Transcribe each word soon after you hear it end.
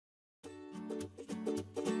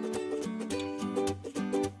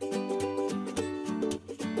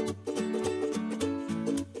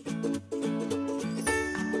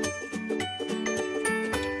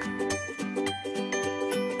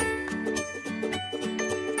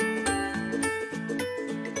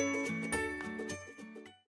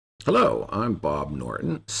Hello, I'm Bob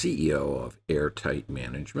Norton, CEO of Airtight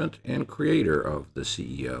Management and creator of the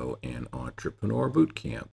CEO and Entrepreneur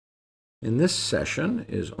Bootcamp. And this session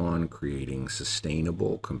is on creating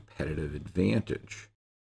sustainable competitive advantage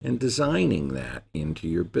and designing that into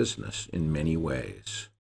your business in many ways.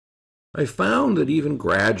 I found that even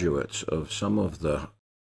graduates of some of the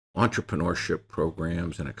entrepreneurship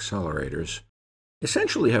programs and accelerators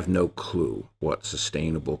essentially have no clue what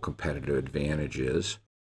sustainable competitive advantage is.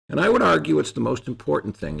 And I would argue it's the most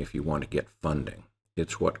important thing if you want to get funding.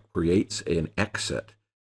 It's what creates an exit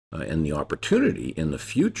and the opportunity in the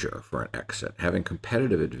future for an exit. Having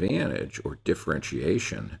competitive advantage or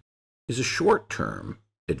differentiation is a short-term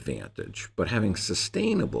advantage, but having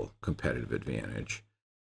sustainable competitive advantage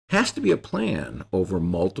has to be a plan over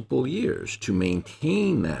multiple years to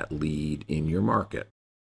maintain that lead in your market.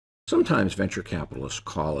 Sometimes venture capitalists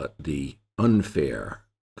call it the unfair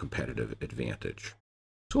competitive advantage.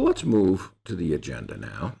 So let's move to the agenda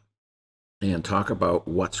now and talk about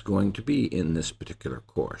what's going to be in this particular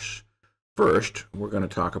course. First, we're going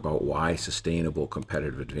to talk about why sustainable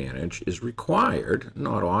competitive advantage is required,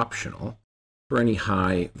 not optional, for any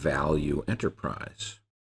high-value enterprise.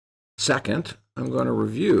 Second, I'm going to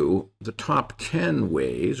review the top 10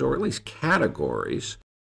 ways, or at least categories,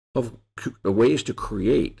 of ways to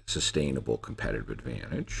create sustainable competitive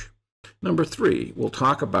advantage. Number 3, we'll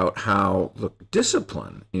talk about how the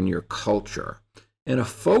discipline in your culture and a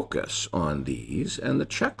focus on these and the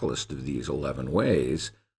checklist of these 11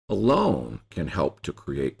 ways alone can help to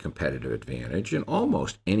create competitive advantage in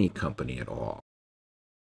almost any company at all.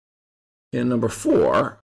 In number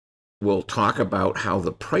 4, we'll talk about how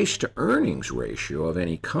the price-to-earnings ratio of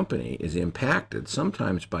any company is impacted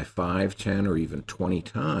sometimes by 5, 10, or even 20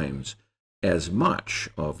 times as much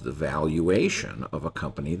of the valuation of a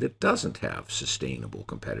company that doesn't have sustainable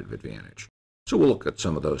competitive advantage. So we'll look at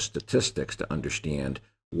some of those statistics to understand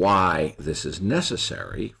why this is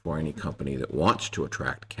necessary for any company that wants to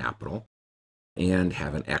attract capital and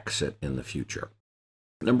have an exit in the future.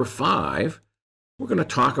 Number 5, we're going to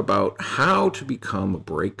talk about how to become a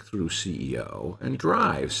breakthrough CEO and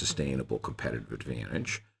drive sustainable competitive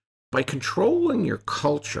advantage by controlling your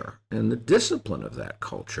culture and the discipline of that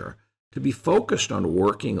culture to be focused on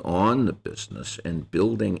working on the business and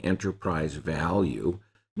building enterprise value,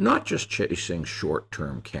 not just chasing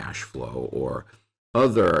short-term cash flow or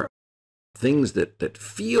other things that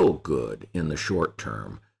feel good in the short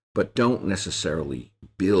term, but don't necessarily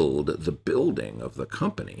build the building of the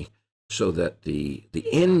company so that the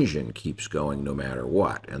engine keeps going no matter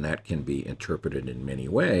what. And that can be interpreted in many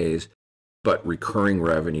ways, but recurring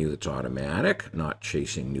revenue that's automatic, not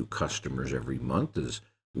chasing new customers every month, is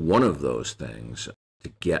one of those things to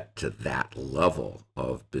get to that level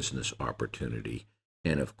of business opportunity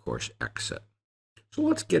and, of course, exit. So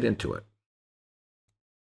let's get into it.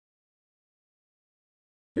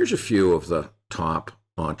 Here's a few of the top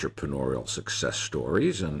entrepreneurial success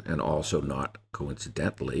stories, and also not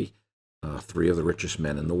coincidentally, 3 of the richest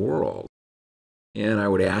men in the world. And I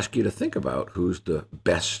would ask you to think about who's the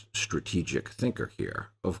best strategic thinker here.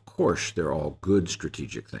 Of course, they're all good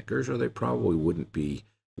strategic thinkers, or they probably wouldn't be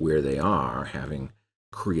where they are, having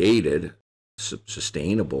created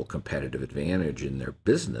sustainable competitive advantage in their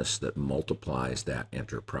business that multiplies that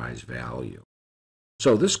enterprise value.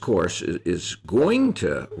 So this course is going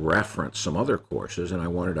to reference some other courses, and I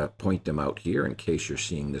wanted to point them out here in case you're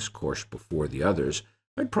seeing this course before the others.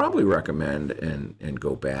 I'd probably recommend and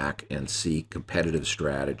go back and see competitive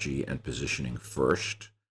strategy and positioning first,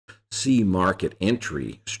 see market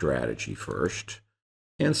entry strategy first,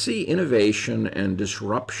 and see innovation and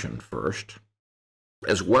disruption first,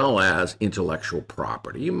 as well as intellectual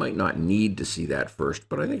property. You might not need to see that first,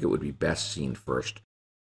 but I think it would be best seen first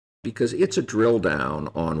because it's a drill down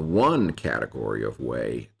on one category of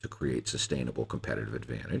way to create sustainable competitive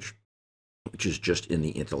advantage, which is just in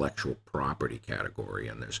the intellectual property category,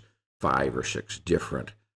 and there's 5 or 6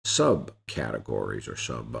 different subcategories or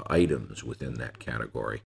sub-items within that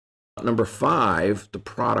category. Number 5, the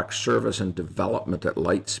product, service, and development at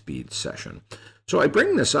light speed session. So I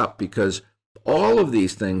bring this up because all of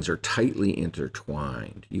these things are tightly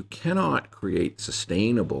intertwined. You cannot create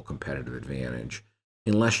sustainable competitive advantage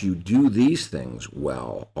unless you do these things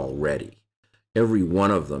well already. Every one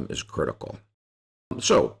of them is critical.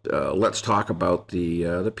 So let's talk about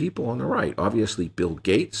the people on the right. Obviously, Bill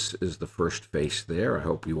Gates is the first face there. I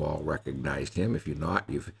hope you all recognized him. If you're not,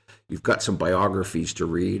 you've got some biographies to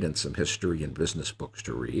read and some history and business books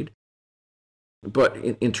to read. But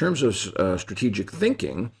in terms of strategic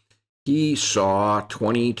thinking, He saw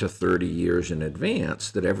 20 to 30 years in advance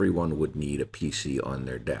that everyone would need a PC on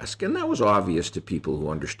their desk. And that was obvious to people who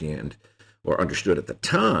understand or understood at the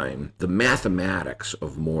time the mathematics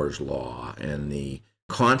of Moore's law and the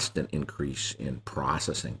constant increase in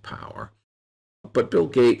processing power. But Bill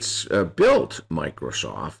Gates built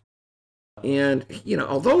Microsoft. And,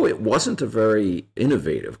 although it wasn't a very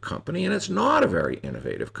innovative company, and it's not a very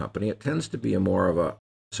innovative company, it tends to be more of a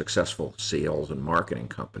successful sales and marketing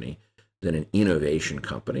company than an innovation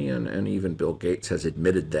company. And even Bill Gates has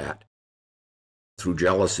admitted that through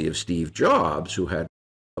jealousy of Steve Jobs, who had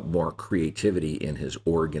more creativity in his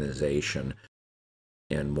organization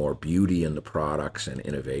and more beauty in the products and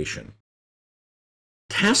innovation.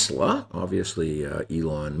 Tesla, obviously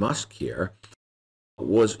Elon Musk here,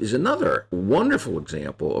 is another wonderful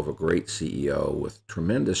example of a great CEO with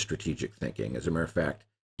tremendous strategic thinking. As a matter of fact,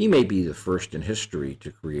 he may be the first in history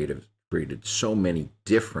to created so many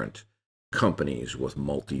different companies with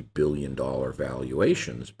multi-billion-dollar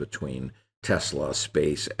valuations between Tesla,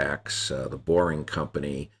 SpaceX, the Boring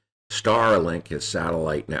Company, Starlink, his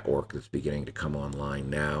satellite network that's beginning to come online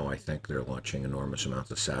now. I think they're launching enormous amounts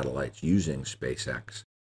of satellites using SpaceX.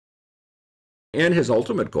 And his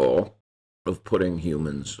ultimate goal of putting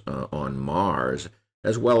humans on Mars,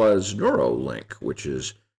 as well as Neuralink, which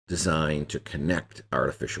is designed to connect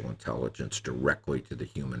artificial intelligence directly to the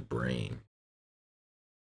human brain.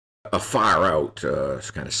 A far-out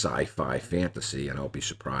kind of sci-fi fantasy, and I'll be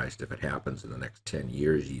surprised if it happens in the next 10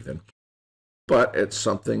 years even. But it's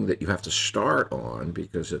something that you have to start on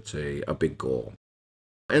because it's a big goal.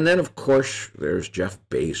 And then, of course, there's Jeff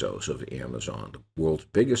Bezos of Amazon, the world's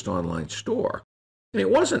biggest online store. And it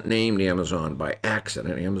wasn't named Amazon by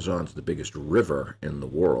accident. Amazon's the biggest river in the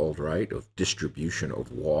world, right, of distribution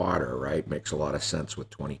of water, right? Makes a lot of sense with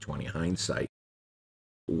 2020 hindsight.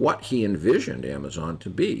 What he envisioned Amazon to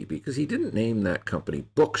be, because he didn't name that company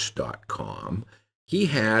Books.com. He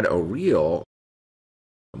had a real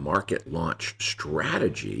market launch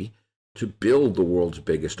strategy to build the world's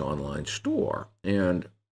biggest online store. And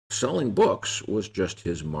selling books was just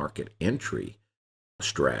his market entry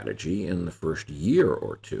strategy in the first year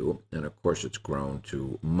or two. And of course, it's grown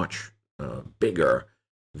to much bigger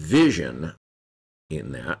vision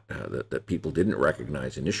in that people didn't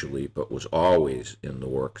recognize initially, but was always in the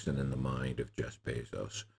works and in the mind of Jeff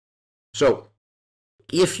Bezos. So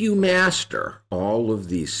if you master all of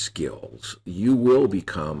these skills, you will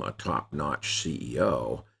become a top-notch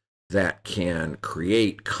CEO that can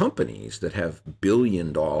create companies that have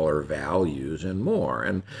billion-dollar values and more.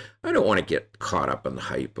 And I don't want to get caught up in the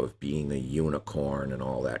hype of being a unicorn and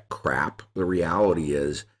all that crap. The reality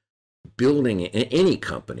is, building any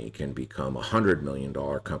company can become a $100 million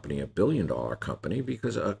company, a billion-dollar company,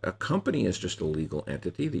 because a company is just a legal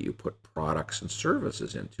entity that you put products and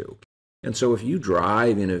services into. And so if you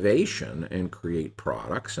drive innovation and create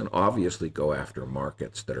products and obviously go after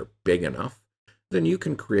markets that are big enough, then you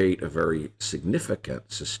can create a very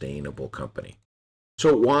significant, sustainable company.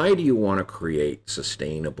 So why do you want to create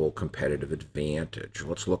sustainable competitive advantage?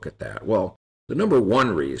 Let's look at that. Well, the number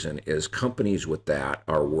one reason is companies with that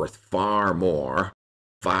are worth far more,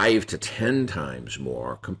 5 to 10 times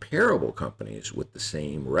more, comparable companies with the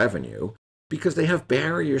same revenue, because they have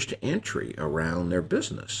barriers to entry around their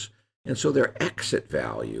business. And so their exit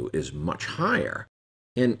value is much higher.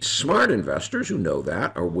 And smart investors who know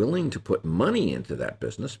that are willing to put money into that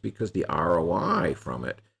business because the ROI from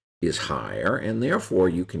it is higher, and therefore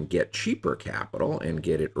you can get cheaper capital and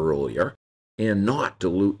get it earlier and not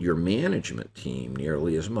dilute your management team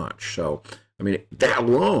nearly as much. So, that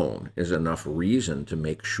alone is enough reason to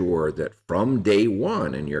make sure that from day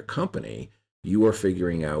one in your company, you are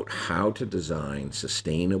figuring out how to design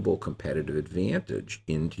sustainable competitive advantage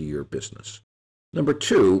into your business. Number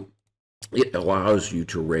two, it allows you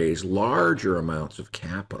to raise larger amounts of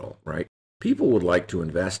capital, right? People would like to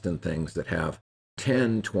invest in things that have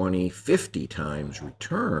 10, 20, 50 times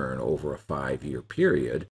return over a 5-year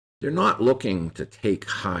period. They're not looking to take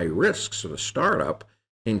high risks of a startup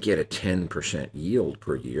and get a 10% yield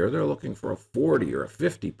per year. They're looking for a 40 or a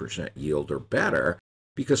 50% yield or better,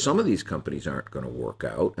 because some of these companies aren't going to work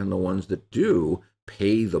out, and the ones that do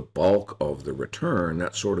pay the bulk of the return.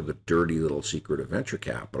 That's sort of the dirty little secret of venture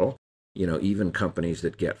capital. Even companies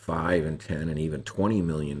that get $5 and $10 and even $20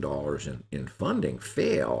 million in funding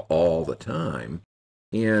fail all the time.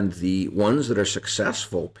 And the ones that are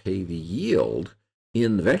successful pay the yield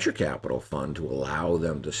in the venture capital fund to allow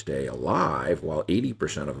them to stay alive, while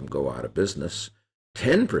 80% of them go out of business.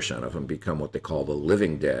 10% of them become what they call the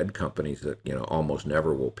living dead, companies that almost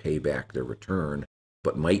never will pay back their return,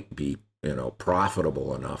 but might be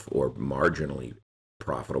profitable enough or marginally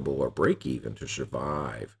profitable or break even to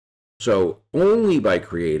survive. So only by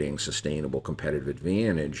creating sustainable competitive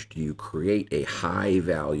advantage do you create a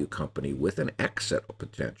high-value company with an exit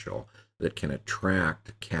potential that can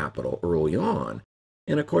attract capital early on.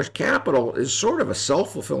 And of course, capital is sort of a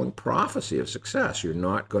self-fulfilling prophecy of success. You're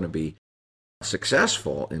not going to be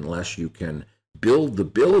successful unless you can build the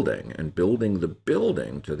building, and building the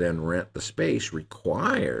building to then rent the space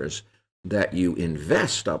requires that you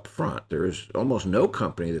invest up front. There is almost no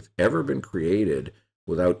company that's ever been created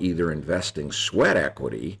without either investing sweat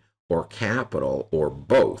equity or capital or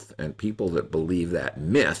both. And people that believe that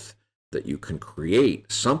myth that you can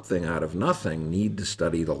create something out of nothing need to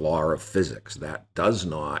study the law of physics. That does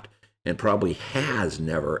not and probably has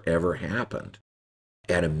never ever happened.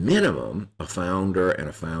 At a minimum, a founder and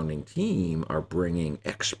a founding team are bringing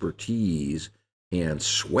expertise and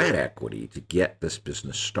sweat equity to get this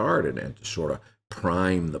business started and to sort of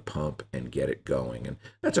prime the pump and get it going. And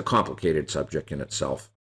that's a complicated subject in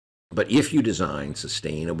itself. But if you design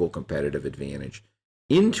sustainable competitive advantage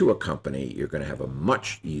into a company, you're going to have a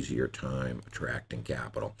much easier time attracting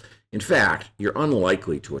capital. In fact, you're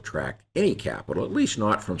unlikely to attract any capital, at least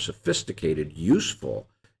not from sophisticated, useful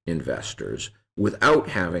investors, without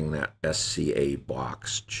having that SCA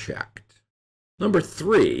box checked. Number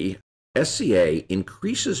 3, SCA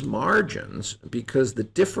increases margins because the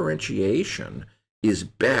differentiation is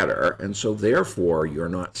better, and so therefore you're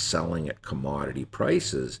not selling at commodity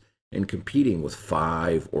prices and competing with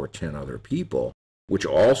 5 or 10 other people, which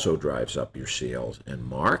also drives up your sales and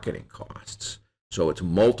marketing costs. So it's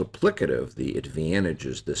multiplicative, the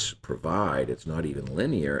advantages this provide. It's not even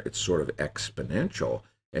linear, it's sort of exponential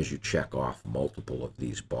as you check off multiple of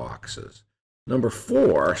these boxes. Number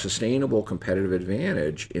 4, sustainable competitive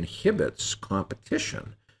advantage inhibits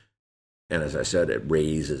competition. And as I said, it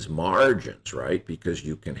raises margins, right? Because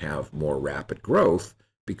you can have more rapid growth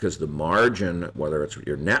because the margin, whether it's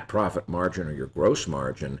your net profit margin or your gross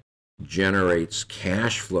margin, generates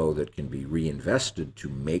cash flow that can be reinvested to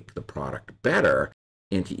make the product better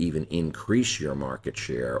and to even increase your market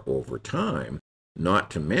share over time, not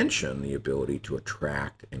to mention the ability to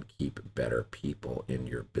attract and keep better people in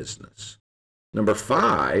your business. Number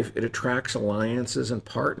 5, it attracts alliances and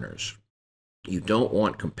partners. You don't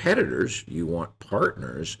want competitors, you want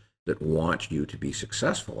partners that want you to be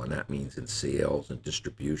successful, and that means in sales and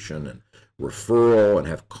distribution and referral, and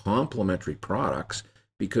have complementary products,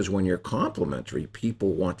 because when you're complementary,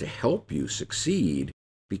 people want to help you succeed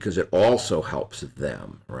because it also helps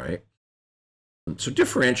them, right? So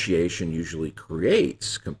differentiation usually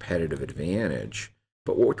creates competitive advantage,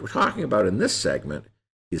 but what we're talking about in this segment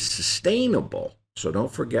is sustainable. So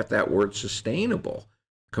don't forget that word sustainable.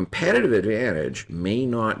 Competitive advantage may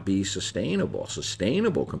not be sustainable.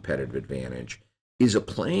 Sustainable competitive advantage is a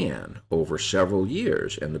plan over several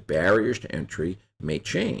years, and the barriers to entry may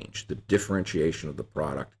change. The differentiation of the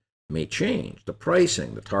product may change. The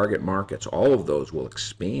pricing, the target markets, all of those will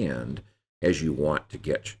expand as you want to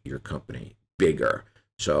get your company bigger.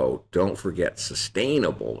 So don't forget,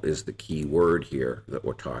 sustainable is the key word here that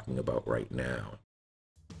we're talking about right now.